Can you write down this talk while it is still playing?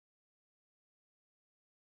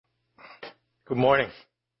Good morning.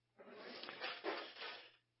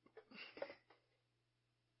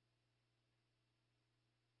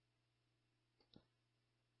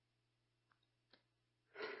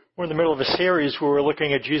 We're in the middle of a series where we're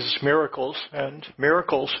looking at Jesus' miracles, and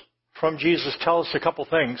miracles from Jesus tell us a couple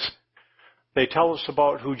things. They tell us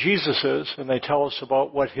about who Jesus is, and they tell us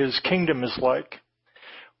about what his kingdom is like.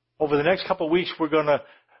 Over the next couple of weeks, we're going to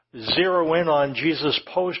zero in on Jesus'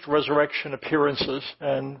 post-resurrection appearances,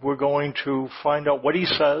 and we're going to find out what he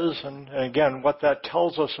says, and again, what that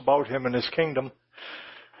tells us about him and his kingdom.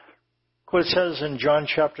 What it says in John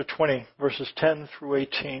chapter 20, verses 10 through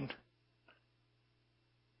 18.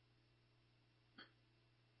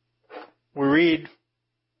 We read,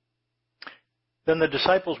 "Then the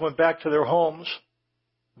disciples went back to their homes,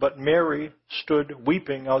 but Mary stood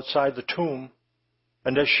weeping outside the tomb,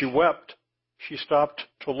 and as she wept, she stooped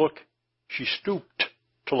to look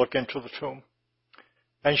into the tomb.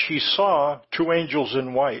 And she saw two angels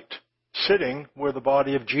in white, sitting where the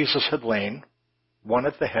body of Jesus had lain, one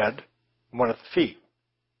at the head, one at the feet.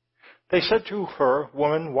 They said to her,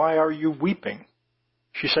 'Woman, why are you weeping?'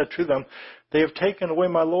 She said to them, 'They have taken away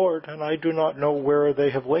my Lord, and I do not know where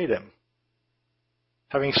they have laid him.'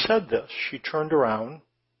 Having said this, she turned around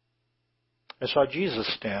and saw Jesus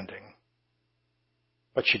standing.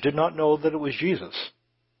 But she did not know that it was Jesus.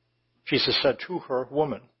 Jesus said to her,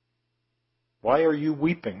 'Woman, why are you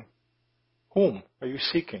weeping? Whom are you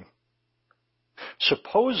seeking?'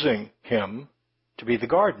 Supposing him to be the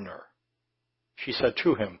gardener, she said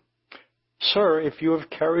to him, 'Sir, if you have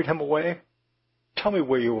carried him away, tell me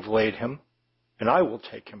where you have laid him, and I will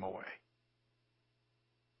take him away.'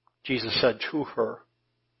 Jesus said to her,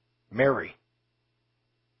 'Mary.'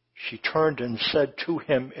 She turned and said to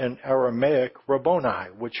him in Aramaic,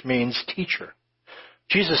 'Rabboni,' which means teacher.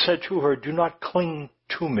 Jesus said to her, 'Do not cling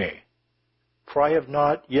to me, for I have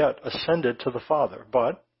not yet ascended to the Father,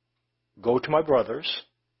 but go to my brothers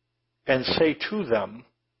and say to them,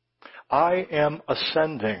 I am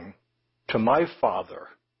ascending to my Father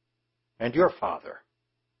and your Father,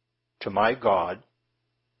 to my God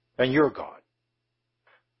and your God.'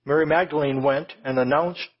 Mary Magdalene went and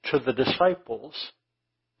announced to the disciples,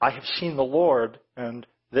 'I have seen the Lord,' and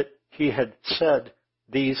that he had said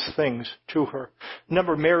these things to her. A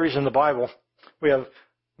number of Marys in the Bible. We have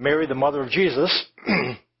Mary, the mother of Jesus.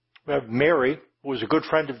 We have Mary, who was a good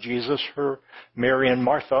friend of Jesus, her Mary and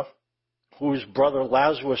Martha, whose brother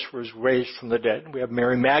Lazarus was raised from the dead. We have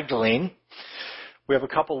Mary Magdalene. We have a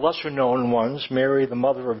couple lesser-known ones, Mary, the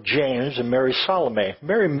mother of James, and Mary Salome.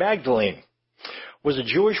 Mary Magdalene was a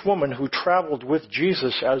Jewish woman who traveled with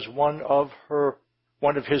Jesus as one of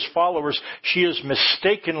his followers. She is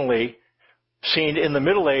mistakenly seen in the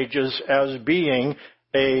Middle Ages as being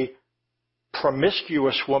a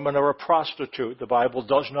promiscuous woman or a prostitute. The Bible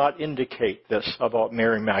does not indicate this about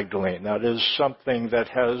Mary Magdalene. That is something that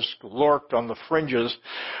has lurked on the fringes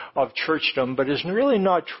of churchdom, but is really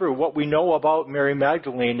not true. What we know about Mary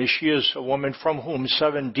Magdalene is she is a woman from whom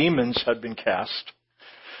 7 demons had been cast.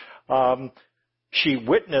 She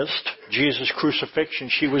witnessed Jesus' crucifixion.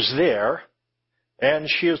 She was there. And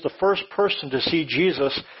she is the first person to see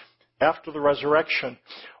Jesus after the resurrection.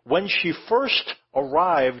 When she first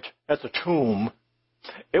arrived at the tomb,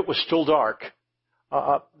 it was still dark.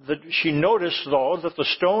 She noticed, though, that the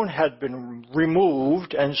stone had been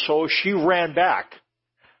removed, and so she ran back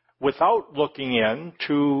without looking in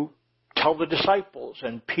to tell the disciples.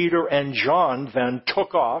 And Peter and John then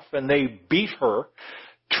took off, and they beat her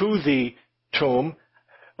to the tomb.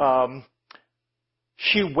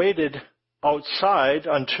 She waited outside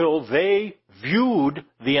until they viewed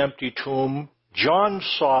the empty tomb. John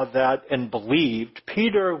saw that and believed.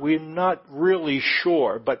 Peter, we're not really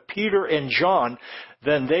sure, but Peter and John,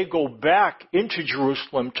 then they go back into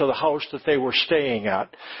Jerusalem to the house that they were staying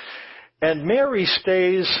at. And Mary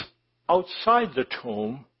stays outside the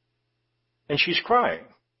tomb, and she's crying.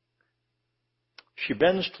 She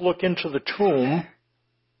bends to look into the tomb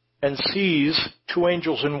and sees 2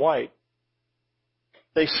 angels in white.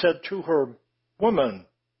 They said to her, 'Woman,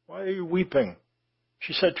 why are you weeping?'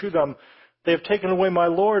 She said to them, 'They have taken away my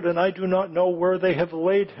Lord, and I do not know where they have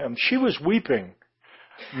laid him.' She was weeping,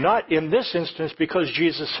 not in this instance because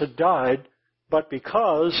Jesus had died, but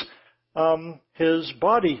because his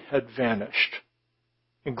body had vanished.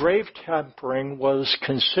 And grave tampering was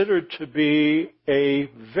considered to be a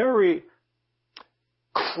very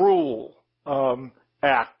cruel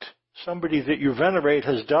act. Somebody that you venerate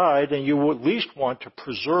has died, and you at least want to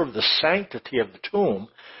preserve the sanctity of the tomb.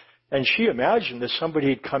 And she imagined that somebody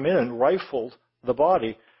had come in and rifled the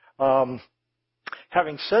body.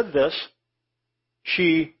 Having said this,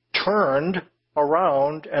 she turned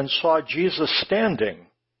around and saw Jesus standing,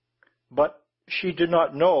 but she did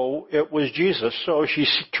not know it was Jesus. So she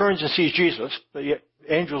turns and sees Jesus. The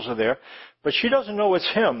angels are there, but she doesn't know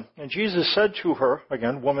it's him. And Jesus said to her,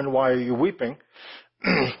 again, "Woman, why are you weeping?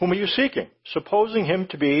 Whom are you seeking?" Supposing him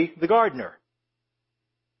to be the gardener.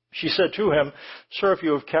 She said to him, "Sir, if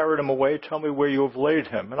you have carried him away, tell me where you have laid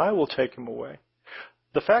him, and I will take him away."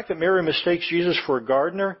 The fact that Mary mistakes Jesus for a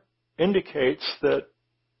gardener indicates that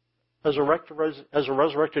as a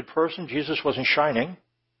resurrected person, Jesus wasn't shining.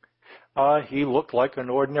 He looked like an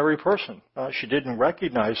ordinary person. She didn't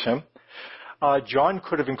recognize him. John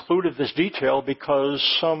could have included this detail because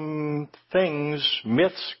some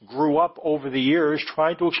myths grew up over the years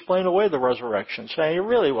trying to explain away the resurrection, saying it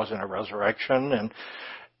really wasn't a resurrection, and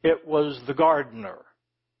it was the gardener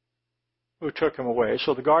who took him away.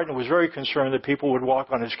 So the gardener was very concerned that people would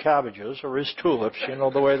walk on his cabbages or his tulips, you know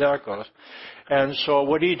the way that goes. And so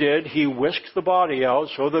what he did, he whisked the body out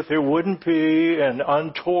so that there wouldn't be an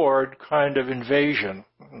untoward kind of invasion.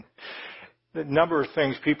 A number of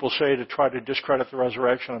things people say to try to discredit the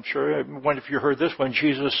resurrection. I'm sure, if you heard this one,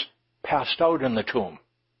 Jesus passed out in the tomb.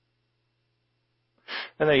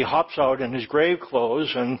 And then he hops out in his grave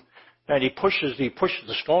clothes and he pushes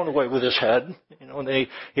the stone away with his head, and then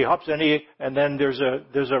he hops in, and then there's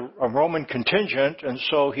a Roman contingent, and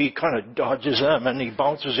so he kind of dodges them and he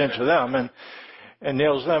bounces into them and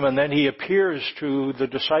nails them, and then he appears to the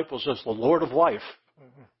disciples as the Lord of life.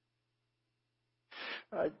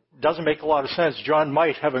 Doesn't make a lot of sense. John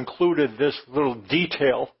might have included this little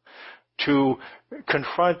detail to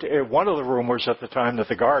confront one of the rumors at the time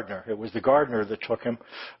that it was the gardener that took him.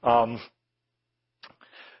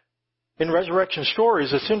 In resurrection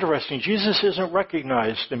stories, it's interesting. Jesus isn't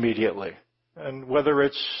recognized immediately. And whether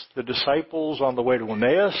it's the disciples on the way to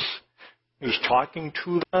Emmaus, he's talking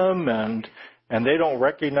to them, and they don't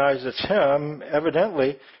recognize it's him.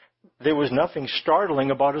 Evidently, there was nothing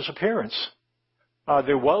startling about his appearance.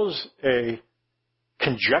 There was a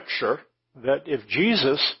conjecture that if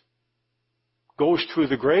Jesus goes through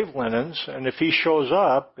the grave linens, and if he shows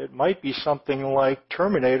up, it might be something like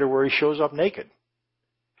Terminator, where he shows up naked.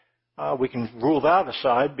 We can rule that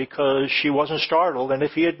aside because she wasn't startled, and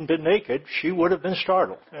if he hadn't been naked, she would have been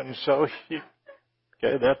startled. And so,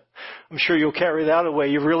 I'm sure you'll carry that away.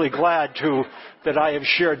 You're really glad that I have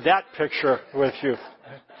shared that picture with you.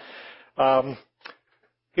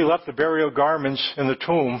 He left the burial garments in the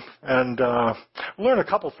tomb, and learn a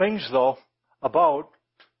couple things though about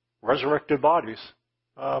resurrected bodies.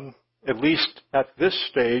 At least at this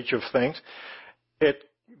stage of things,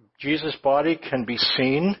 Jesus' body can be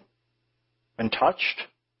seen and touched.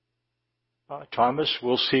 Thomas,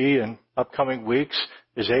 we'll see in upcoming weeks,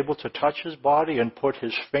 is able to touch his body and put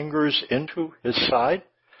his fingers into his side.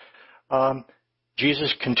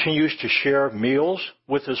 Jesus continues to share meals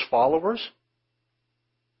with his followers.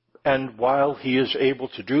 And while he is able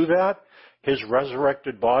to do that, his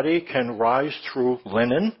resurrected body can rise through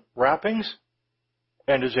linen wrappings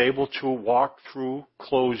and is able to walk through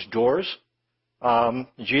closed doors.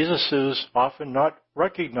 Jesus is often not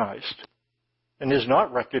recognized and is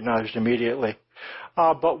not recognized immediately.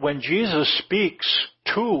 But when Jesus speaks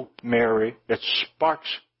to Mary, it sparks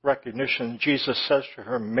recognition. Jesus says to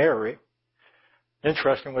her, "Mary."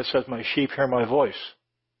 Interestingly, it says, "My sheep hear my voice,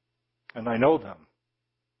 and I know them,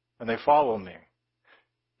 and they follow me."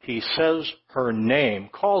 He says her name,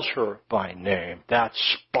 calls her by name. That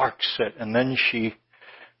sparks it. And then she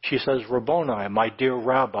says, "Rabboni, my dear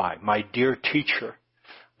rabbi, my dear teacher."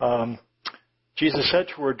 Jesus said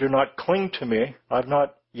to her, "Do not cling to me. I've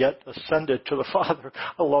not yet ascended to the Father."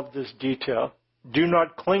 I love this detail. "Do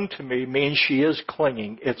not cling to me" means she is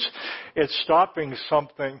clinging. It's stopping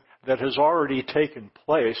something that has already taken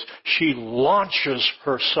place. She launches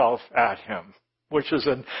herself at him, which is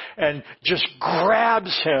and just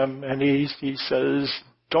grabs him, and he says,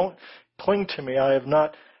 "Don't cling to me. I have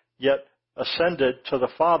not yet ascended to the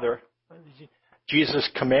Father." Jesus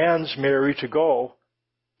commands Mary to go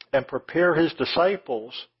and prepare his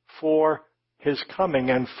disciples for his coming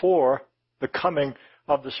and for the coming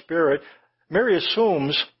of the Spirit. Mary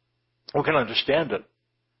assumes, we can understand it,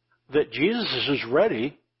 that Jesus is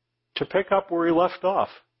ready to pick up where he left off.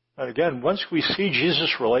 And again, once we see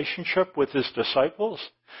Jesus' relationship with his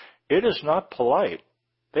disciples, it is not polite.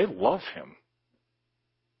 They love him.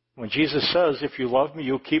 When Jesus says, "If you love me,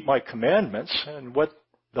 you'll keep my commandments," and what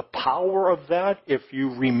the power of that, if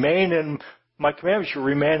you remain in my commandments, you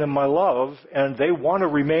remain in my love, and they want to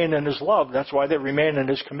remain in his love. That's why they remain in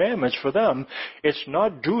his commandments. For them, it's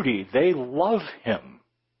not duty. They love him.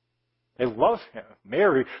 They love him.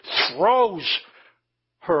 Mary throws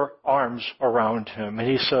her arms around him. And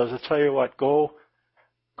he says, I'll tell you what, go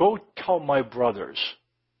tell my brothers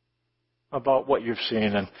about what you've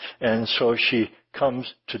seen. And so she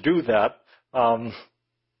comes to do that.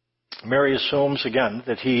 Mary assumes, again,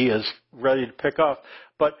 that he is ready to pick up.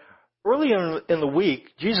 But early in the week,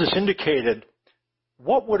 Jesus indicated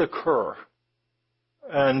what would occur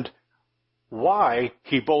and why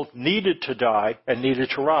he both needed to die and needed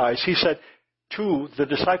to rise. He said to the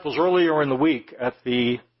disciples earlier in the week at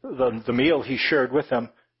the meal he shared with them,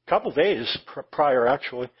 a couple days prior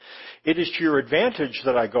actually, it is to your advantage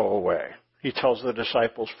that I go away, he tells the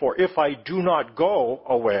disciples. For if I do not go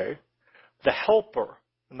away, the Helper,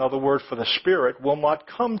 another word for the Spirit, will not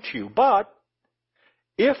come to you. But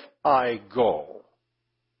if I go,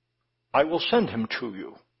 I will send him to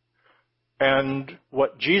you. And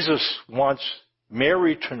what Jesus wants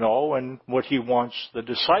Mary to know, and what he wants the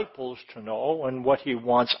disciples to know, and what he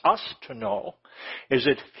wants us to know, is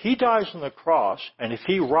that if he dies on the cross, and if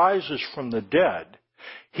he rises from the dead,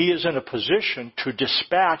 he is in a position to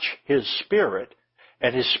dispatch his Spirit,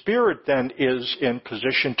 and his Spirit then is in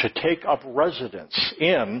position to take up residence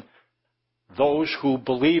in those who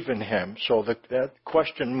believe in him. So that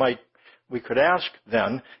question we could ask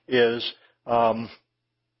then is,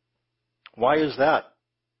 why is that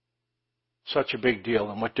such a big deal,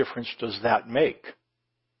 and what difference does that make?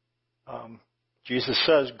 Jesus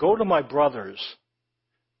says, go to my brothers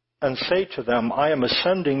and say to them, I am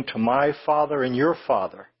ascending to my Father and your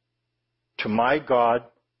Father, to my God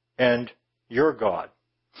and your God.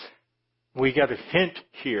 We get a hint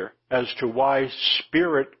here as to why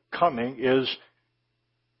Spirit coming is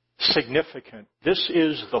significant. This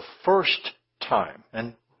is the first time,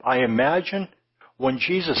 and I imagine when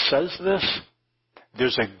Jesus says this,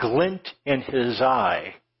 there's a glint in his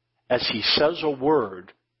eye as he says a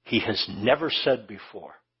word he has never said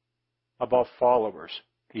before about followers.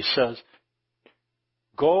 He says,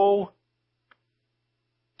 go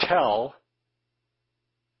to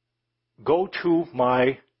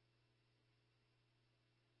my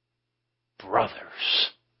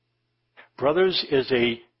brothers. Brothers is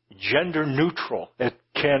a gender neutral. It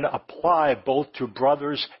can apply both to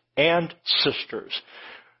brothers and sisters.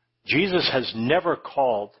 Jesus has never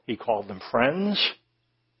he called them friends.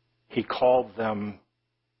 He called them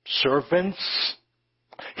servants.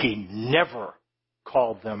 He never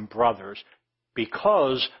called them brothers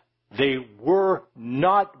because they were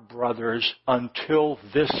not brothers until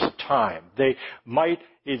this time. They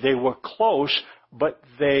were close, but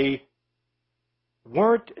they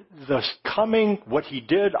weren't what he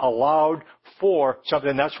did allowed for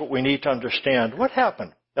something. That's what we need to understand. What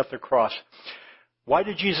happened at the cross? Why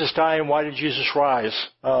did Jesus die and why did Jesus rise?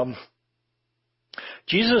 The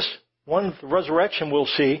resurrection we'll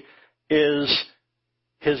see is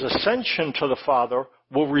his ascension to the Father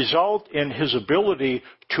will result in his ability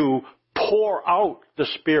to pour out the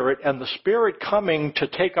Spirit, and the Spirit coming to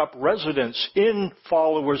take up residence in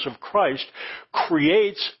followers of Christ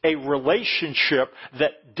creates a relationship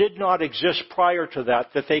that did not exist prior to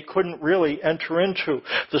that they couldn't really enter into.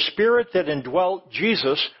 The Spirit that indwelt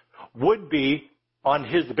Jesus would be, on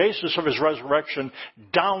the basis of his resurrection,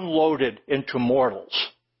 downloaded into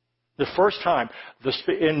mortals. The first time.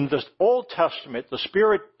 In the Old Testament, the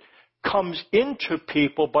Spirit comes into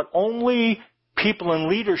people, but only people in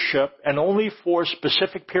leadership and only for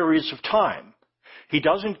specific periods of time. He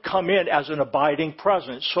doesn't come in as an abiding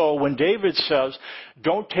presence. So when David says,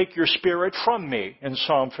 don't take your Spirit from me, in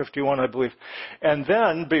Psalm 51, I believe. And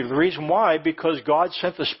then, the reason why, because God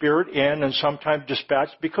sent the Spirit in and sometimes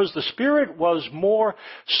dispatched, because the Spirit was more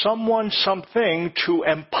something to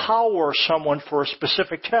empower someone for a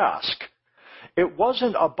specific task. It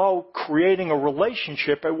wasn't about creating a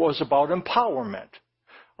relationship, it was about empowerment.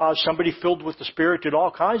 Somebody filled with the Spirit did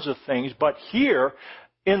all kinds of things, but here,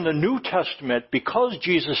 in the New Testament, because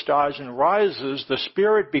Jesus dies and rises, the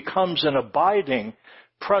Spirit becomes an abiding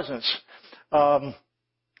presence. That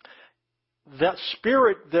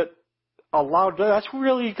Spirit that allowed, that's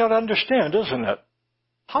really you got to understand, isn't it?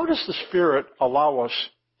 How does the Spirit allow us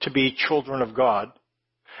to be children of God?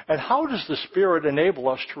 And how does the Spirit enable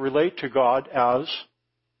us to relate to God as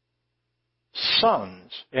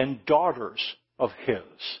sons and daughters of His?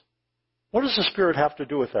 What does the Spirit have to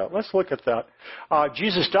do with that? Let's look at that.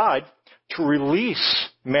 Jesus died to release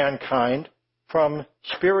mankind from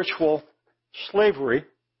spiritual slavery.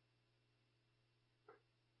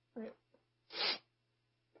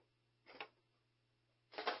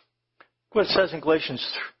 What it says in Galatians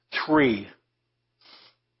 3.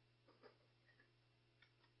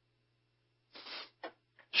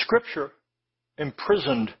 Scripture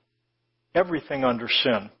imprisoned everything under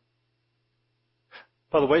sin.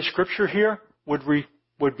 By the way, Scripture here would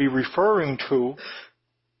be referring to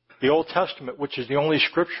the Old Testament, which is the only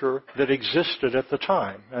Scripture that existed at the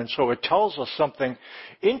time. And so it tells us something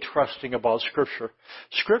interesting about Scripture.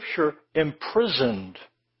 Scripture imprisoned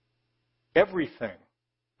everything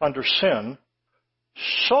under sin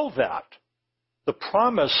so that the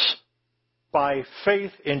promise by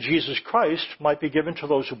faith in Jesus Christ might be given to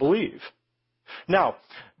those who believe. Now,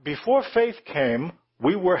 before faith came,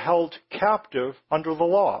 we were held captive under the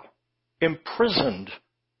law, imprisoned,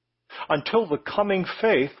 until the coming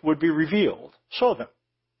faith would be revealed. So then,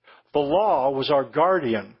 the law was our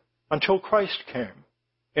guardian until Christ came,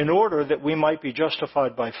 in order that we might be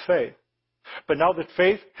justified by faith. But now that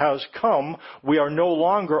faith has come, we are no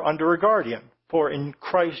longer under a guardian. For in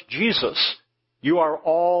Christ Jesus, you are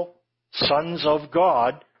all sons of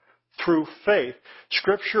God through faith.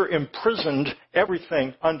 Scripture imprisoned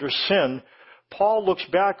everything under sin. Paul looks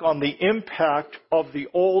back on the impact of the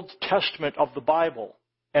Old Testament of the Bible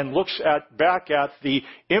and looks back at the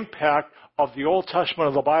impact of the Old Testament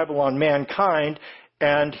of the Bible on mankind,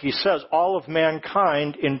 and he says all of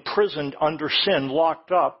mankind imprisoned under sin,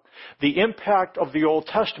 locked up. The impact of the Old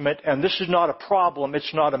Testament, and this is not a problem,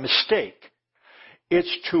 it's not a mistake,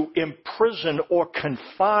 it's to imprison or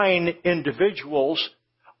confine individuals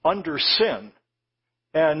under sin,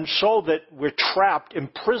 and so that we're trapped,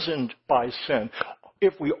 imprisoned by sin.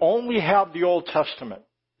 If we only have the Old Testament,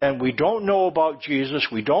 and we don't know about Jesus,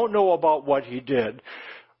 we don't know about what he did,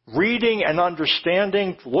 reading and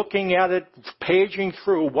understanding, looking at it, paging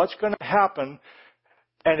through what's going to happen,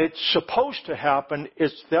 and it's supposed to happen,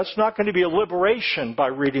 that's not going to be a liberation by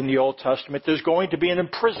reading the Old Testament. There's going to be an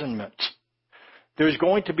imprisonment. There's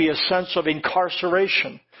going to be a sense of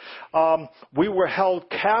incarceration. We were held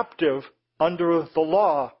captive under the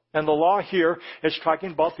law, and the law here is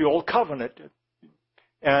talking about the Old Covenant.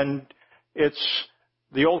 And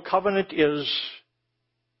the Old Covenant is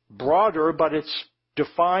broader, but it's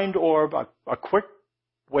defined, or a quick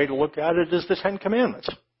way to look at it is the Ten Commandments,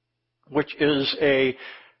 which is a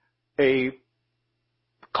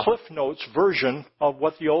Cliff Notes version of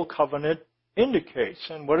what the Old Covenant indicates.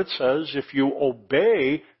 And what it says, if you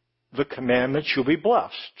obey the commandments, you'll be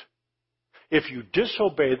blessed. If you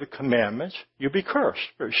disobey the commandments, you'll be cursed.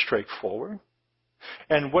 Very straightforward.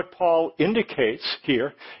 And what Paul indicates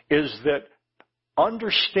here is that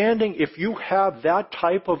understanding, if you have that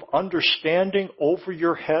type of understanding over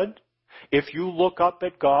your head, if you look up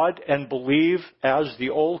at God and believe as the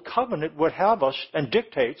Old Covenant would have us and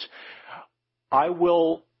dictates, I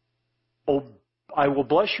will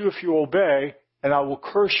bless you if you obey, and I will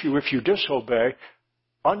curse you if you disobey.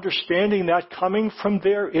 Understanding that coming from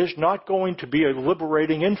there is not going to be a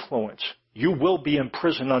liberating influence. You will be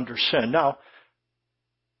imprisoned under sin. Now,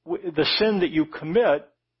 the sin that you commit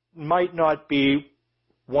might not be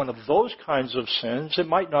one of those kinds of sins. It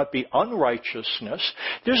might not be unrighteousness.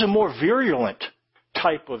 There's a more virulent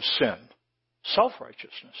type of sin,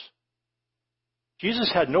 self-righteousness.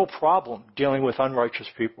 Jesus had no problem dealing with unrighteous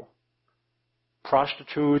people.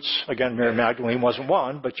 Prostitutes, again, Mary Magdalene wasn't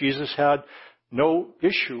one, but Jesus had no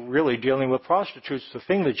issue really dealing with prostitutes. The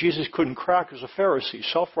thing that Jesus couldn't crack as a Pharisee.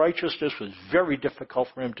 Self-righteousness was very difficult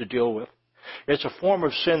for him to deal with. It's a form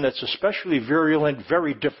of sin that's especially virulent,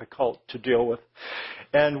 very difficult to deal with.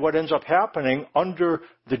 And what ends up happening under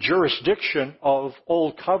the jurisdiction of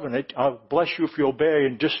Old Covenant, I'll bless you if you obey,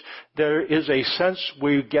 and just there is a sense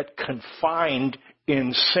we get confined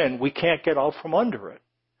in sin. We can't get out from under it.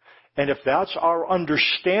 And if that's our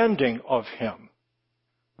understanding of him,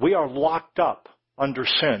 we are locked up under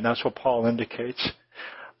sin. That's what Paul indicates.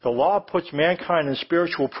 The law puts mankind in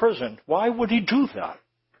spiritual prison. Why would he do that?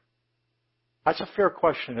 That's a fair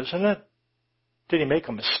question, isn't it? Did he make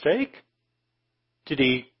a mistake? Did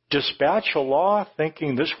he dispatch a law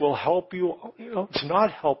thinking this will help you? It's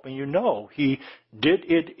not helping you. No, he did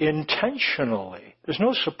it intentionally. There's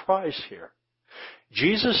no surprise here.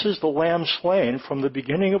 Jesus is the Lamb slain from the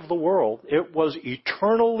beginning of the world. It was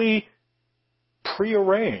eternally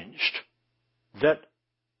prearranged that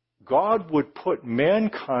God would put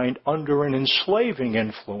mankind under an enslaving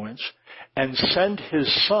influence and send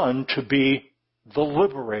his Son to be the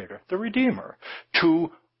liberator, the Redeemer,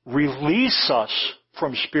 to release us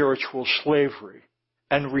from spiritual slavery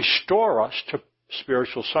and restore us to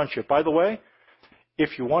spiritual sonship. By the way,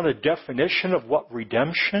 if you want a definition of what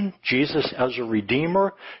redemption, Jesus as a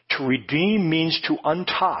Redeemer, to redeem means to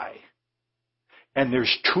untie. And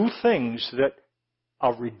there's two things that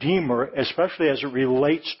a Redeemer, especially as it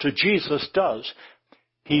relates to Jesus, does.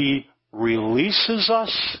 He releases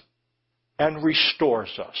us and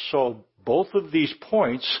restores us. So both of these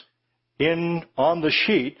points on the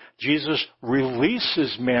sheet, Jesus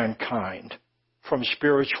releases mankind from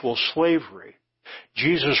spiritual slavery.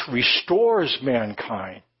 Jesus restores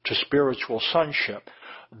mankind to spiritual sonship.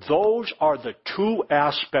 Those are the two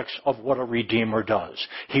aspects of what a Redeemer does.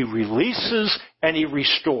 He releases and He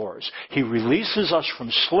restores. He releases us from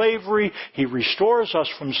slavery. He restores us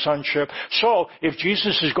from sonship. So, if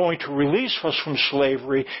Jesus is going to release us from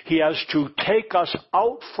slavery, He has to take us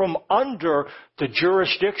out from under the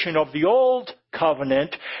jurisdiction of the old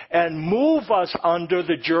covenant and move us under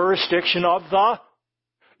the jurisdiction of the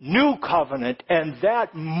new covenant. And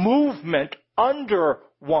that movement under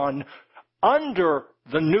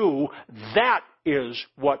the new, that is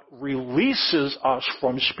what releases us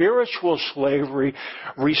from spiritual slavery,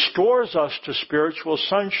 restores us to spiritual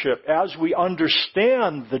sonship as we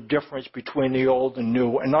understand the difference between the old and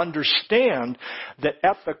new and understand that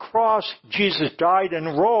at the cross Jesus died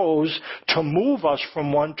and rose to move us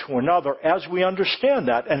from one to another. As we understand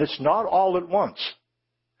that, and it's not all at once,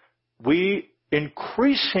 we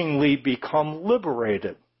increasingly become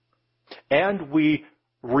liberated and we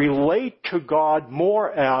relate to God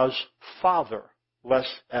more as Father, less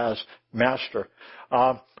as Master.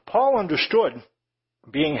 Paul understood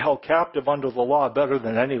being held captive under the law better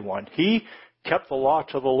than anyone. He kept the law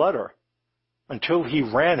to the letter until he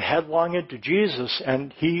ran headlong into Jesus,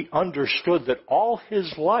 and he understood that all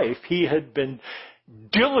his life he had been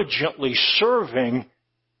diligently serving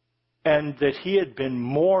and that he had been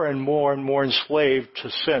more and more and more enslaved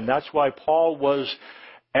to sin. That's why Paul was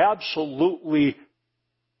absolutely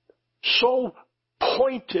so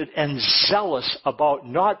pointed and zealous about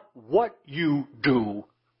not what you do,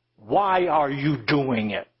 why are you doing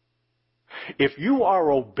it? If you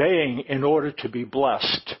are obeying in order to be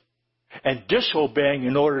blessed and disobeying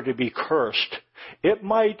in order to be cursed, it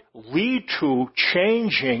might lead to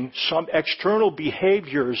changing some external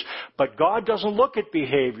behaviors, but God doesn't look at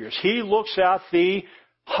behaviors. He looks at the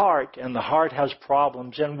heart, and the heart has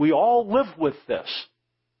problems, and we all live with this.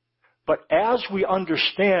 But as we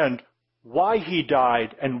understand why He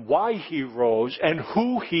died and why He rose and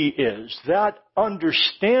who He is, that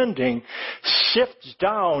understanding sifts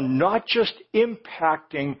down, not just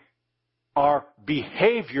impacting our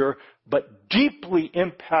behavior, but deeply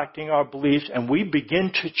impacting our beliefs, and we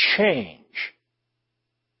begin to change.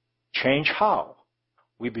 Change how?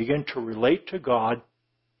 We begin to relate to God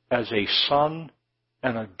as a son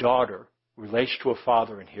and a daughter relates to a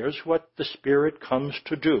father. And here's what the Spirit comes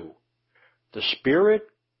to do. The Spirit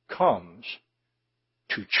comes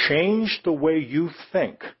to change the way you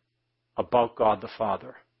think about God the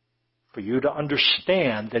Father, for you to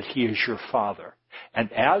understand that He is your Father.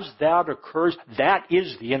 And as that occurs, that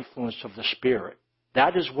is the influence of the Spirit.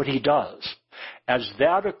 That is what He does. As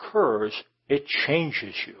that occurs, it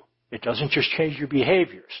changes you. It doesn't just change your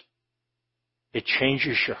behaviors. It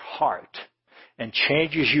changes your heart and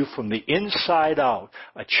changes you from the inside out,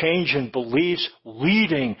 a change in beliefs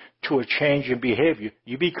leading to a change in behavior.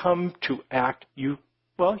 You become to act, you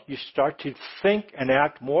start to think and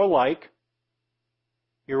act more like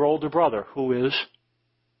your older brother, who is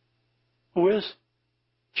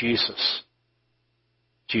Jesus.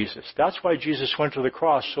 Jesus. That's why Jesus went to the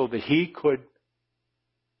cross, so that He could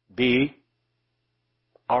be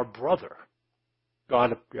our brother.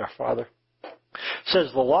 God, our Father. Says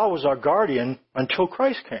the law was our guardian until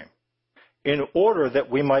Christ came, in order that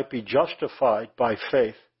we might be justified by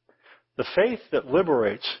faith. The faith that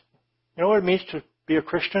liberates. You know what it means to be a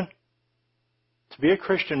Christian? To be a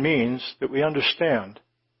Christian means that we understand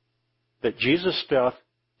that Jesus' death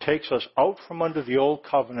takes us out from under the old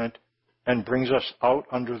covenant and brings us out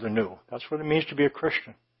under the new. That's what it means to be a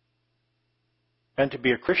Christian. And to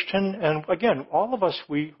be a Christian, and again, all of us,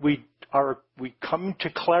 we come to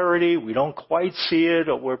clarity. We don't quite see it,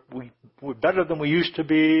 or we're better than we used to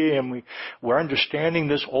be, and we're understanding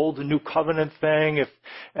this old and new covenant thing.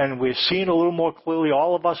 And we're seeing a little more clearly.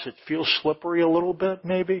 All of us, it feels slippery a little bit,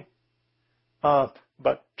 maybe.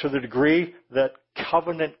 But to the degree that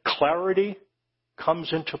covenant clarity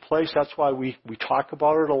comes into place, that's why we talk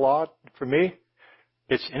about it a lot. For me,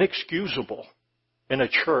 it's inexcusable in a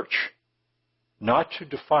church not to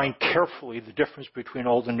define carefully the difference between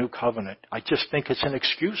Old and New Covenant. I just think it's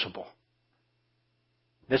inexcusable.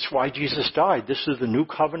 That's why Jesus died. This is the new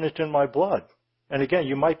covenant in my blood. And again,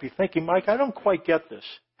 you might be thinking, Mike, I don't quite get this.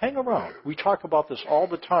 Hang around. We talk about this all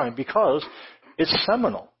the time because it's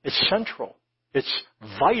seminal. It's central. It's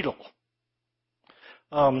vital.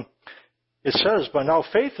 It says, but now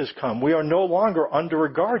faith has come. We are no longer under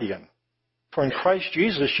a guardian. For in Christ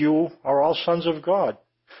Jesus, you are all sons of God.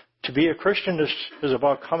 To be a Christian is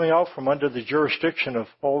about coming out from under the jurisdiction of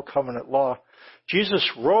old covenant law. Jesus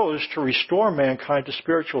rose to restore mankind to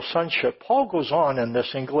spiritual sonship. Paul goes on in this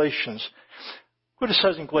in Galatians. What it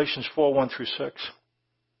says in Galatians 4:1-6.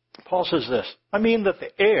 Paul says this, I mean that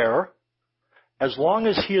the heir, as long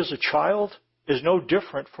as he is a child, is no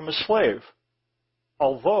different from a slave,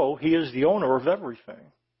 although he is the owner of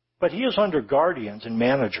everything. But he is under guardians and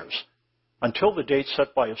managers until the date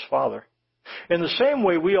set by his father. In the same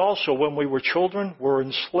way, we also, when we were children, were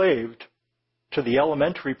enslaved to the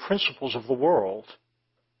elementary principles of the world.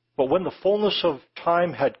 But when the fullness of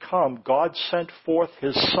time had come, God sent forth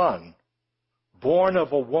his Son, born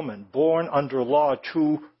of a woman, born under law,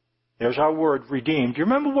 to, there's our word, redeem. Do you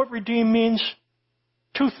remember what redeem means?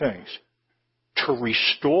 Two things. To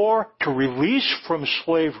restore, to release from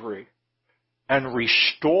slavery, and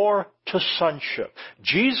restore to sonship.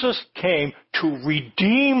 Jesus came to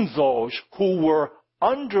redeem those who were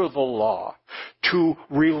under the law, to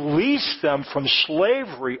release them from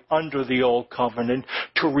slavery under the old covenant,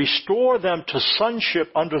 to restore them to sonship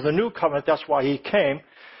under the new covenant. That's why he came.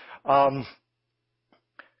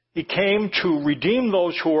 He came to redeem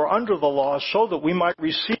those who are under the law so that we might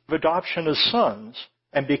receive adoption as sons.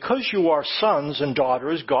 And because you are sons and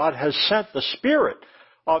daughters, God has sent the Spirit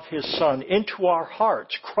of his Son into our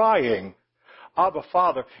hearts, crying, Abba,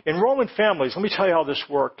 Father. In Roman families, let me tell you how this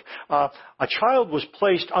worked. A child was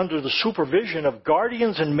placed under the supervision of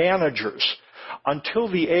guardians and managers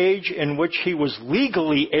until the age in which he was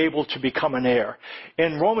legally able to become an heir.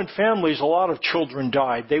 In Roman families, a lot of children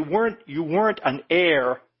died. You weren't an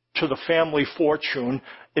heir to the family fortune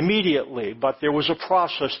immediately, but there was a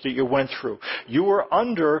process that you went through. You were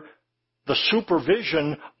under the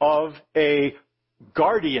supervision of a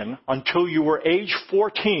guardian until you were age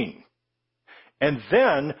 14. And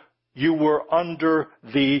then you were under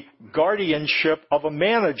the guardianship of a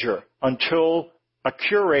manager until a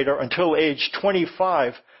curator, until age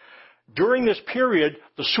 25. During this period,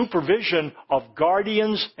 the supervision of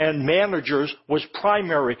guardians and managers was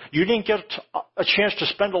primary. You didn't get a chance to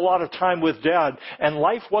spend a lot of time with Dad, and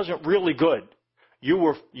life wasn't really good. You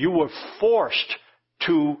were forced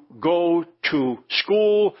to go to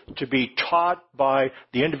school, to be taught by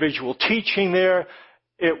the individual teaching there.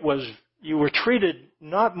 You were treated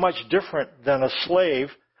not much different than a slave.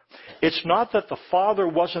 It's not that the father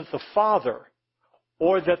wasn't the father,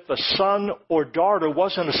 or that the son or daughter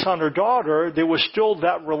wasn't a son or daughter. There was still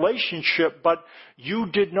that relationship, but you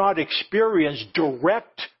did not experience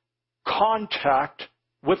direct contact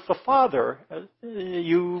with the father.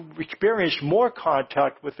 You experienced more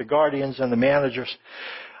contact with the guardians and the managers.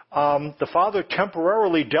 The father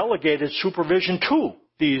temporarily delegated supervision to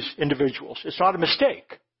these individuals. It's not a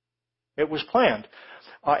mistake. It was planned.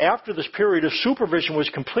 After this period of supervision was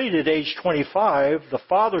completed, age 25, the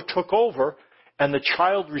father took over and the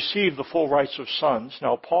child received the full rights of sons.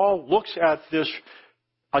 Now, Paul looks at this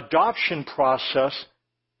adoption process,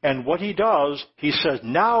 and what he does, he says,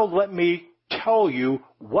 now let me tell you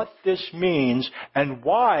what this means and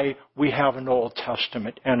why we have an Old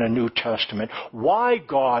Testament and a New Testament, why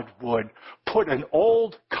God would put an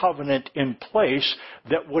old covenant in place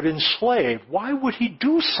that would enslave. Why would he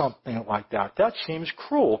do something like that? That seems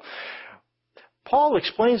cruel. Paul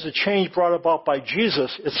explains the change brought about by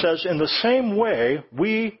Jesus. It says, in the same way,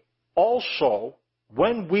 we also,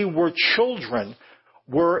 when we were children,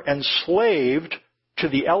 were enslaved to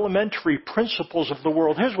the elementary principles of the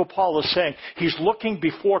world. Here's what Paul is saying. He's looking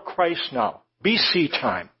before Christ now, BC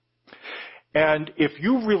time. And if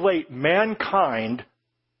you relate mankind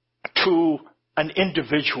to an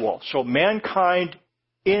individual, so mankind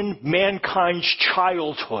in mankind's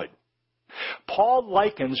childhood, Paul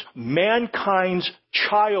likens mankind's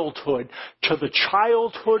childhood to the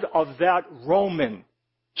childhood of that Roman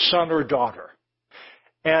son or daughter.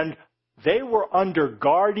 And they were under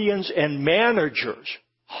guardians and managers,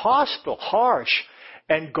 hostile, harsh.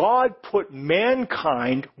 And God put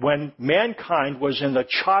mankind, when mankind was in the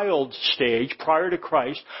child stage prior to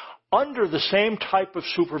Christ, under the same type of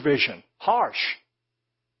supervision. Harsh,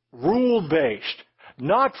 rule-based,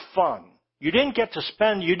 not fun. You didn't get to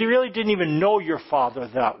spend, you really didn't even know your father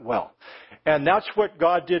that well. And that's what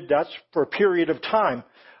God did. That's for a period of time.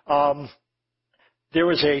 There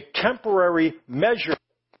was a temporary measure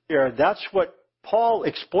there. That's what Paul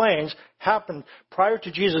explains happened prior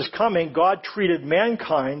to Jesus coming. God treated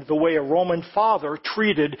mankind the way a Roman father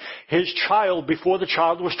treated his child before the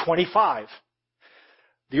child was 25.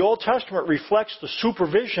 The Old Testament reflects the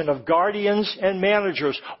supervision of guardians and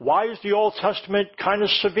managers. Why is the Old Testament kind of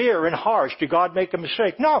severe and harsh? Did God make a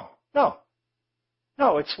mistake? No.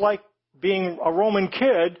 It's like being a Roman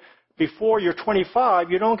kid before you're 25,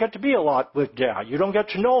 you don't get to be a lot with Dad. You don't get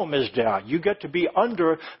to know him as Dad. You get to be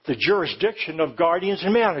under the jurisdiction of guardians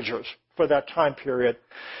and managers for that time period.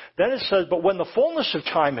 Then it says, but when the fullness of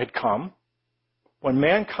time had come, when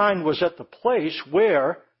mankind was at the place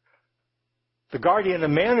where the guardian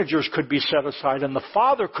and managers could be set aside and the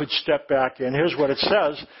Father could step back in, here's what it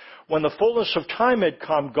says, when the fullness of time had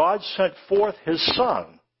come, God sent forth his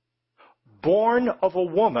Son, born of a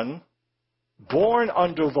woman, born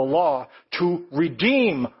under the law, to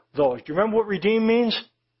redeem those. Do you remember what redeem means?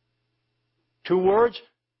 2 words.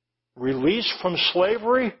 Release from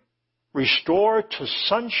slavery, restore to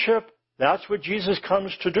sonship. That's what Jesus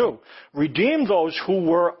comes to do. Redeem those who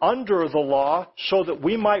were under the law so that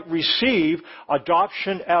we might receive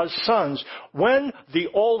adoption as sons. When the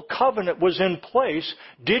old covenant was in place,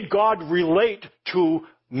 did God relate to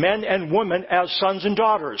men and women as sons and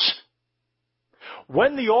daughters?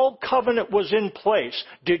 When the old covenant was in place,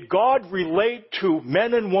 did God relate to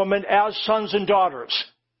men and women as sons and daughters?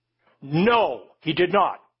 No, he did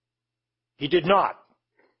not. He did not.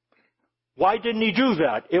 Why didn't he do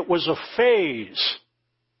that? It was a phase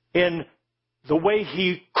in the way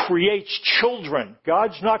he creates children.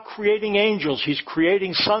 God's not creating angels. He's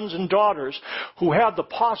creating sons and daughters who have the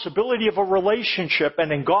possibility of a relationship,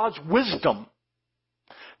 and in God's wisdom,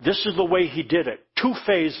 this is the way he did it. 2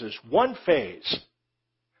 phases. 1 phase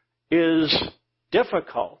is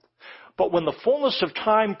difficult. But when the fullness of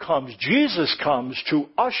time comes, Jesus comes to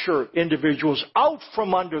usher individuals out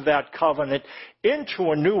from under that covenant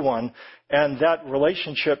into a new one. And that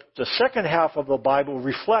relationship, the second half of the Bible,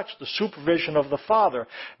 reflects the supervision of the Father.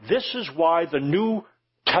 This is why the New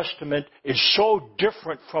Testament is so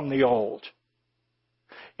different from the Old.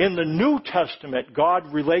 In the New Testament,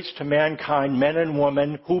 God relates to mankind, men and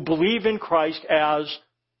women, who believe in Christ as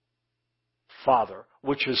Father,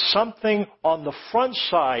 which is something on the front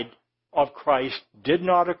side of Christ did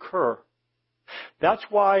not occur. That's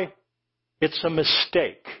why it's a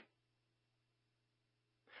mistake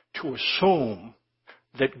to assume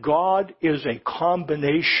that God is a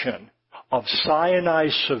combination of Sinai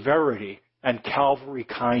severity and Calvary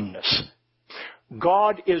kindness.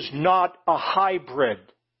 God is not a hybrid.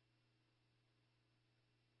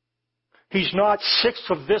 He's not 6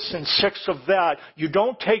 of this and 6 of that. You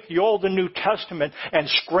don't take the Old and New Testament and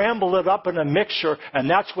scramble it up in a mixer, and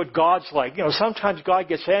that's what God's like. You know, sometimes God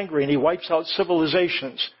gets angry and he wipes out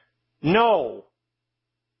civilizations. No.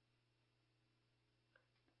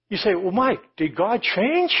 You say, well, Mike, did God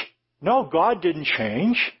change? No, God didn't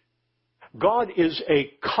change. God is a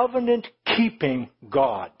covenant-keeping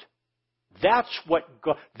God. That's what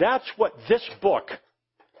this book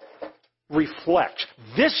reflects.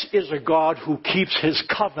 This is a God who keeps his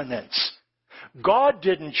covenants. God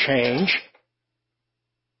didn't change.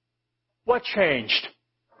 What changed?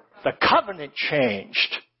 The covenant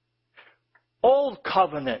changed. Old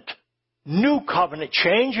covenant, new covenant,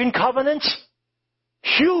 change in covenants,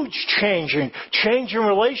 huge change in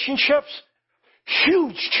relationships,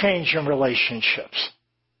 huge change in relationships.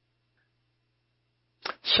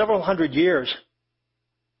 Several hundred years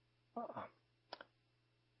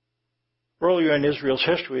earlier in Israel's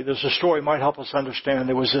history, there's a story that might help us understand.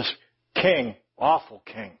 There was this king, awful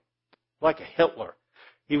king, like a Hitler.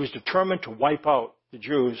 He was determined to wipe out the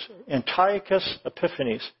Jews. Antiochus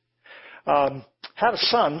Epiphanes had a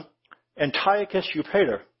son, Antiochus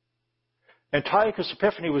Eupator. Antiochus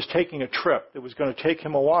Epiphanes was taking a trip that was going to take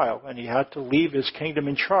him a while, and he had to leave his kingdom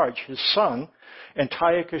in charge. His son,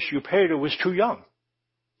 Antiochus Eupator, was too young.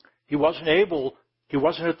 He wasn't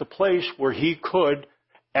at the place where he could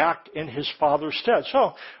act in his father's stead.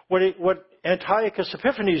 So what Antiochus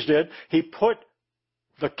Epiphanes did, he put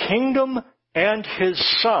the kingdom and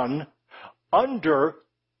his son under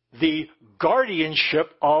the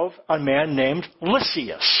guardianship of a man named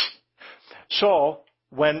Lysias. So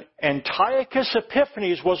when Antiochus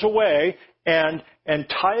Epiphanes was away and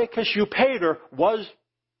Antiochus Eupator was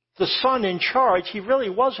the son in charge, he really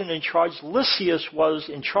wasn't in charge. Lysias was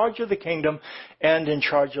in charge of the kingdom and in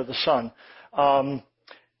charge of the son.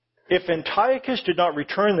 If Antiochus did not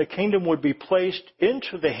return, the kingdom would be placed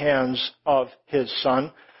into the hands of his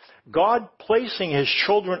son. God placing his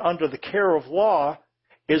children under the care of law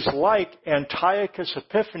is like Antiochus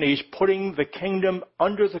Epiphanes putting the kingdom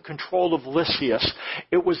under the control of Lysias.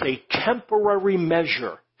 It was a temporary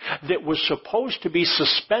measure that was supposed to be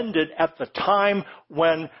suspended at the time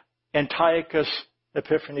when Antiochus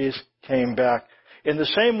Epiphanes came back. In the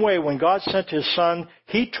same way, when God sent his son,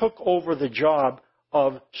 he took over the job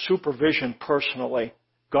of supervision personally.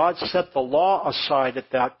 God set the law aside at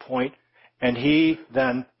that point, and he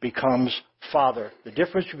then becomes Father. The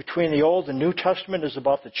difference between the Old and New Testament is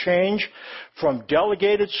about the change from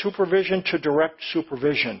delegated supervision to direct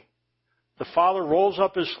supervision. The Father rolls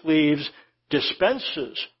up his sleeves,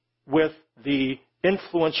 dispenses with the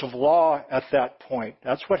influence of law at that point.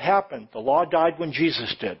 That's what happened. The law died when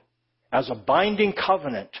Jesus did. As a binding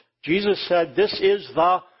covenant, Jesus said, this is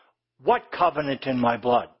the what covenant in my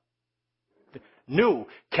blood? New.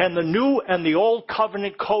 Can the new and the old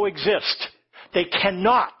covenant coexist? They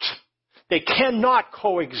cannot. They cannot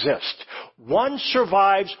coexist. One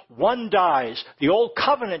survives, one dies. The old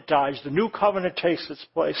covenant dies, the new covenant takes its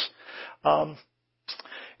place.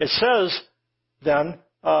 It says then,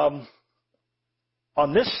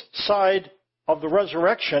 on this side of the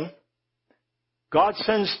resurrection, God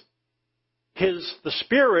sends the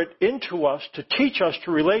Spirit into us to teach us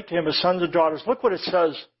to relate to Him as sons and daughters. Look what it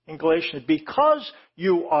says in Galatians. Because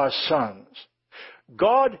you are sons,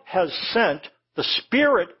 God has sent the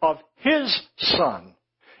Spirit of His Son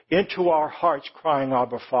into our hearts, crying,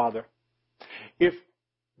 Abba, Father. If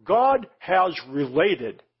God has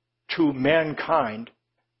related to mankind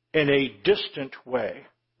in a distant way,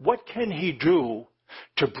 what can He do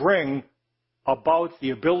to bring about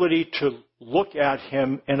the ability to look at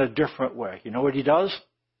Him in a different way? You know what He does?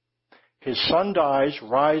 His Son dies,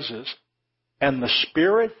 rises, and the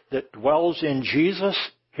Spirit that dwells in Jesus,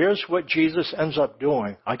 here's what Jesus ends up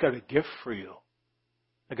doing. I got a gift for you.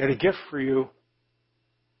 I got a gift for you.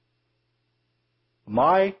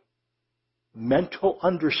 My mental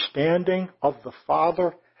understanding of the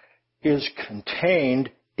Father is contained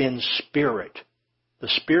in Spirit. The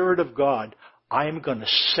Spirit of God. I am going to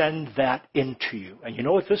send that into you. And you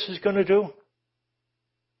know what this is going to do?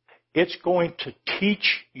 It's going to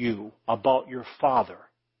teach you about your Father.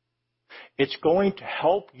 It's going to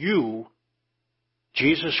help you,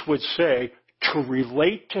 Jesus would say, to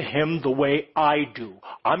relate to Him the way I do.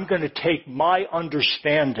 I'm going to take my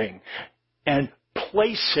understanding and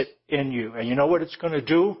place it in you. And you know what it's going to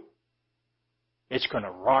do? It's going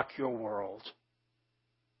to rock your world.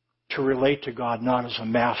 To relate to God not as a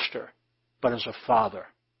master, but as a Father.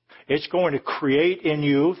 It's going to create in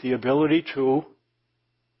you the ability to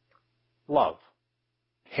love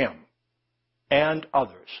Him and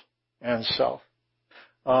others and self.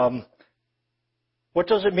 What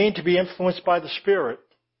does it mean to be influenced by the Spirit?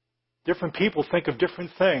 Different people think of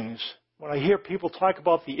different things. When I hear people talk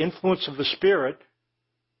about the influence of the Spirit,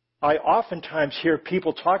 I oftentimes hear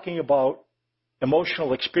people talking about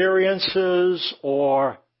emotional experiences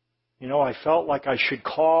or, I felt like I should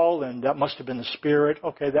call and that must have been the Spirit.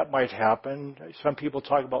 Okay, that might happen. Some people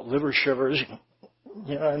talk about liver shivers,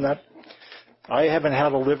 and that, I haven't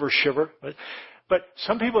had a liver shiver, but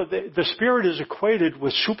some people, the Spirit is equated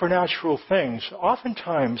with supernatural things.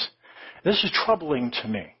 Oftentimes, this is troubling to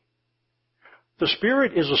me. The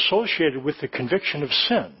Spirit is associated with the conviction of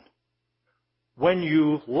sin. When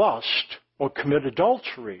you lust or commit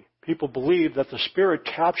adultery, people believe that the Spirit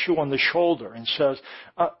taps you on the shoulder and says,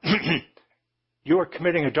 you are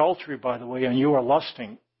committing adultery, by the way, and you are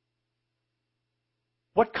lusting.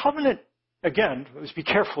 What covenant, again, let's be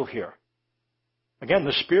careful here. Again,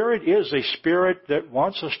 the Spirit is a Spirit that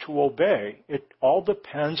wants us to obey. It all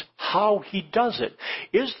depends how He does it.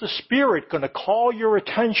 Is the Spirit going to call your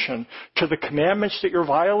attention to the commandments that you're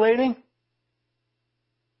violating?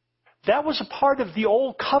 That was a part of the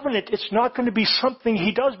Old Covenant. It's not going to be something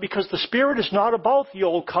He does because the Spirit is not about the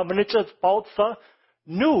Old Covenant. It's about the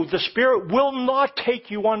New. The Spirit will not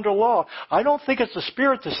take you under law. I don't think it's the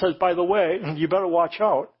Spirit that says, by the way, you better watch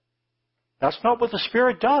out. That's not what the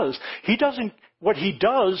Spirit does. What He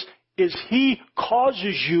does is He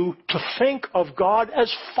causes you to think of God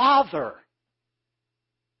as Father.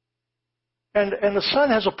 And the Son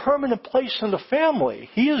has a permanent place in the family.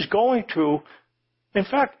 He is going to, in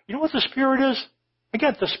fact, you know what the Spirit is?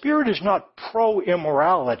 Again, the Spirit is not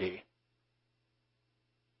pro-immorality.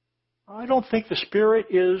 I don't think the Spirit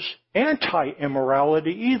is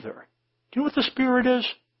anti-immorality either. Do you know what the Spirit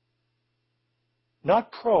is?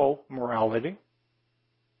 Not pro-morality,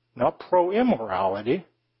 not pro-immorality,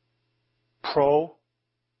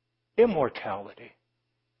 pro-immortality.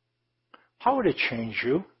 How would it change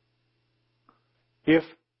you if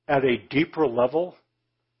at a deeper level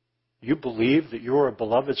you believe that you are a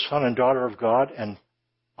beloved son and daughter of God and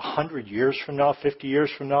 100 years from now, 50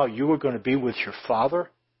 years from now, you are going to be with your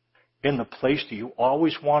Father in the place that you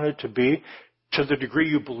always wanted to be? To the degree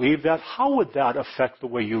you believe that, how would that affect the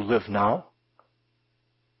way you live now?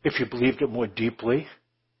 If you believed it more deeply,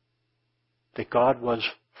 that God was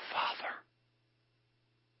Father.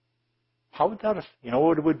 How would that, you know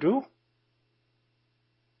what it would do?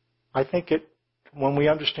 I think it when we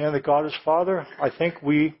understand that God is Father, I think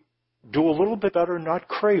we do a little bit better not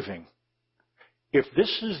craving. If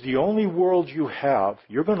this is the only world you have,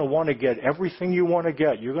 you're going to want to get everything you want to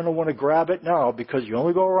get. You're going to want to grab it now because you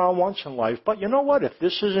only go around once in life. But you know what? If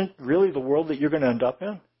this isn't really the world that you're going to end up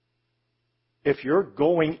in, if you're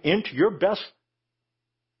going into your best,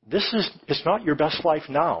 it's not your best life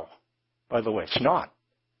now, by the way. It's not.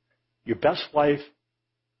 Your best life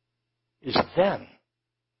is then.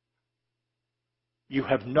 You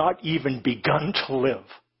have not even begun to live.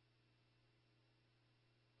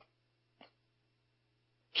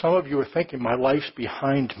 Some of you are thinking, my life's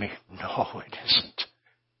behind me. No, it isn't.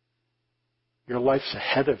 Your life's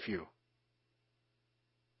ahead of you.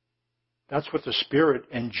 That's what the Spirit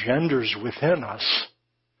engenders within us.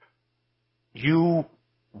 You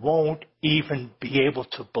won't even be able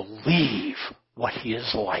to believe what He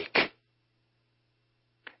is like.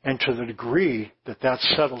 And to the degree that that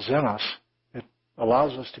settles in us, it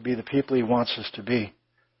allows us to be the people He wants us to be.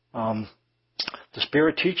 The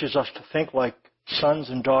Spirit teaches us to think like sons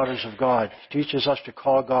and daughters of God. He teaches us to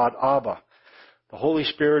call God Abba. The Holy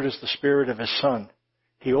Spirit is the Spirit of His Son.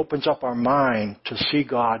 He opens up our mind to see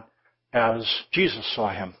God as Jesus saw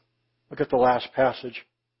Him. Look at the last passage.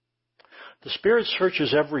 The Spirit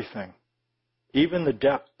searches everything, even the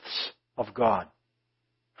depths of God.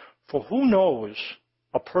 For who knows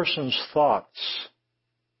a person's thoughts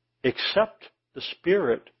except the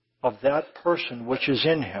Spirit of that person which is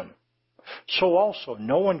in him? So also,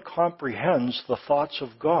 no one comprehends the thoughts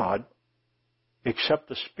of God except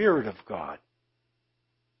the Spirit of God.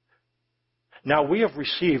 Now we have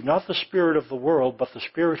received not the spirit of the world, but the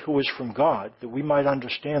Spirit who is from God, that we might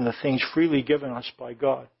understand the things freely given us by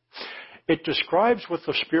God. It describes what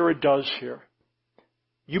the Spirit does here.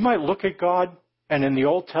 You might look at God, and in the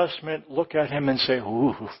Old Testament, look at Him and say,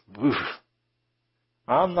 ooh,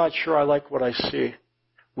 I'm not sure I like what I see.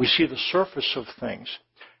 We see the surface of things.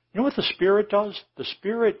 You know what the Spirit does? The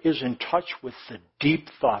Spirit is in touch with the deep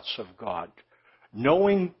thoughts of God.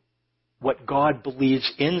 Knowing what God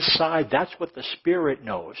believes inside, that's what the Spirit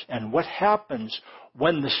knows. And what happens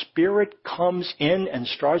when the Spirit comes in and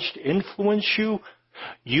starts to influence you,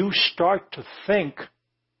 you start to think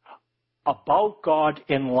about God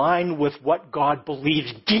in line with what God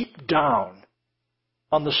believes deep down.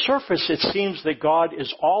 On the surface, it seems that God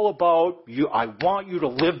is all about you. I want you to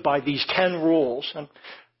live by these 10 rules. And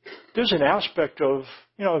there's an aspect of,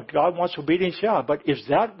 God wants obedience, yeah, but is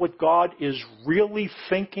that what God is really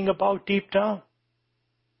thinking about deep down?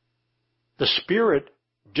 The Spirit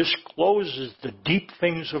discloses the deep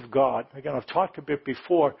things of God. Again, I've talked a bit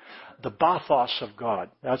before, the bathos of God.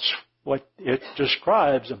 That's what it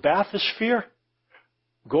describes. A bathysphere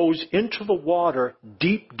goes into the water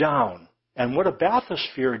deep down. And what a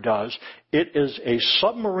bathysphere does, it is a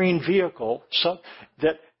submarine vehicle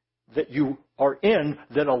that you are in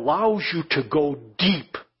that allows you to go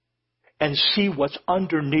deep and see what's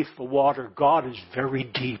underneath the water. God is very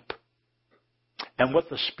deep. And what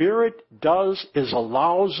the Spirit does is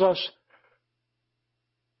allows us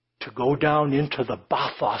to go down into the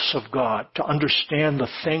bathos of God, to understand the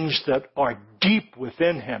things that are deep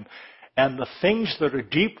within Him. And the things that are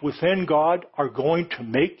deep within God are going to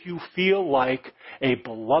make you feel like a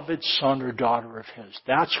beloved son or daughter of His.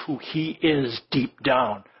 That's who He is deep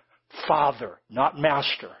down. Father, not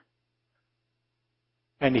master.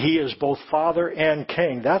 And He is both Father and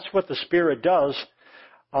King. That's what the Spirit does.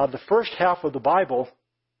 The first half of the Bible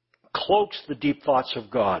cloaks the deep thoughts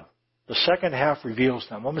of God. The second half reveals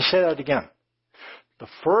them. Let me say that again. The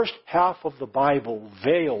first half of the Bible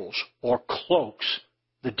veils or cloaks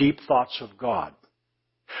the deep thoughts of God.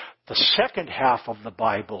 The second half of the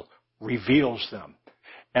Bible reveals them.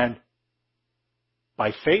 And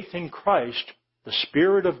by faith in Christ, the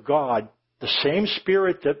Spirit of God, the same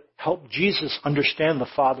Spirit that helped Jesus understand the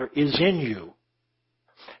Father, is in you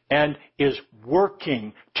and is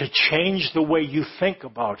working to change the way you think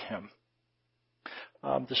about Him.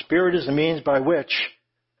 The Spirit is the means by which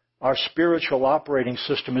our spiritual operating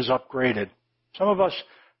system is upgraded. Some of us,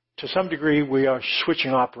 to some degree, we are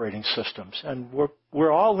switching operating systems, and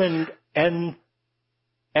we're all in en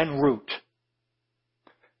route.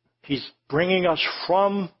 He's bringing us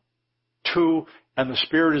from to, and the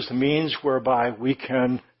Spirit is the means whereby we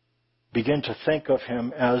can begin to think of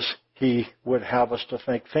Him as He would have us to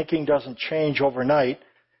think. Thinking doesn't change overnight.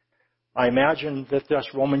 I imagine that this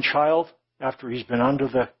Roman child, after he's been under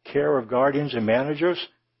the care of guardians and managers,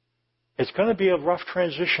 it's going to be a rough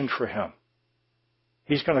transition for him.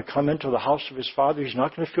 He's going to come into the house of his father. He's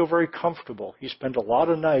not going to feel very comfortable. He spent a lot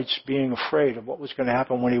of nights being afraid of what was going to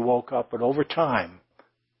happen when he woke up. But over time,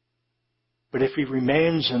 if he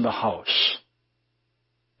remains in the house,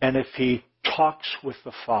 and if he talks with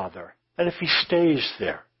the Father, and if he stays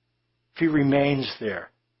there, if he remains there,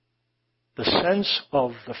 the sense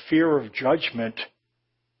of the fear of judgment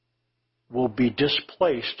will be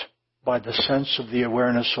displaced by the sense of the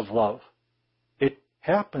awareness of love. It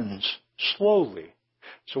happens slowly.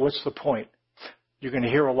 So what's the point? You're going to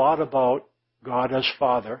hear a lot about God as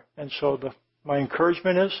Father, and so my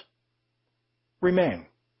encouragement is, remain.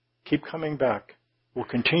 Keep coming back. We'll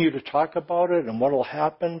continue to talk about it, and what will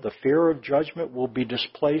happen, the fear of judgment will be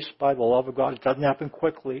displaced by the love of God. It doesn't happen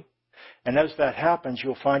quickly. And as that happens,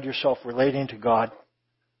 you'll find yourself relating to God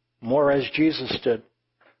more as Jesus did.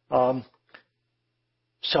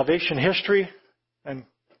 Salvation history, and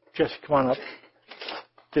Jesse, come on up.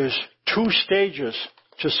 There's 2 stages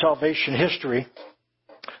to salvation history.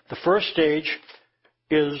 The first stage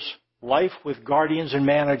is life with guardians and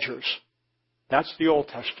managers. That's the Old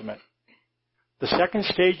Testament. The second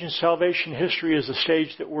stage in salvation history is the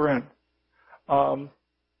stage that we're in.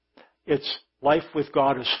 It's life with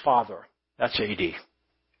God as Father. That's AD.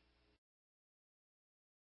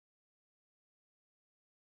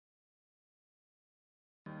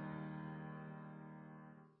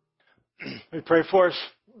 Let me pray for us.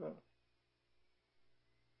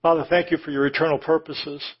 Father, thank you for your eternal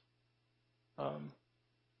purposes.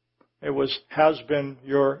 It has been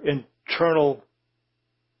your internal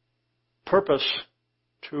purpose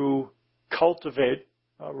to cultivate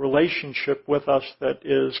a relationship with us that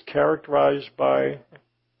is characterized by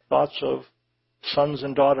thoughts of sons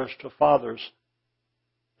and daughters to fathers.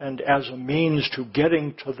 And as a means to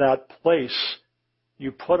getting to that place,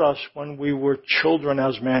 you put us, when we were children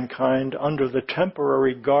as mankind, under the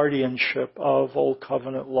temporary guardianship of Old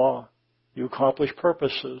Covenant law. You accomplished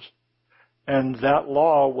purposes. And that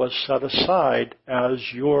law was set aside as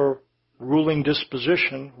your ruling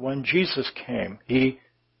disposition when Jesus came. He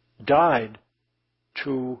died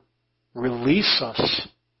to release us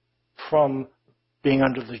from being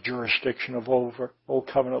under the jurisdiction of Old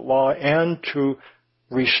Covenant law and to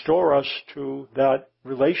restore us to that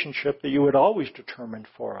relationship that you had always determined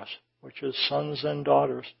for us, which is sons and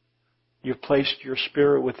daughters. You've placed your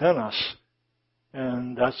Spirit within us,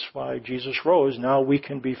 and that's why Jesus rose. Now we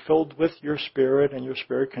can be filled with your Spirit, and your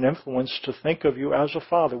Spirit can influence to think of you as a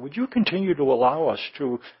Father. Would you continue to allow us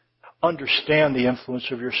to understand the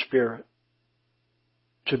influence of your Spirit,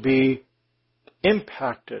 to be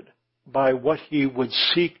impacted by what he would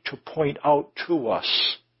seek to point out to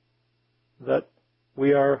us, that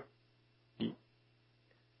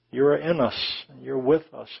you're in us, and you're with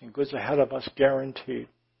us, and good's ahead of us guaranteed.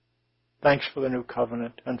 Thanks for the new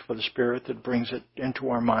covenant and for the Spirit that brings it into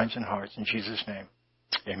our minds and hearts. In Jesus' name,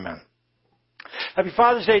 amen. Happy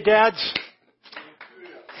Father's Day, dads.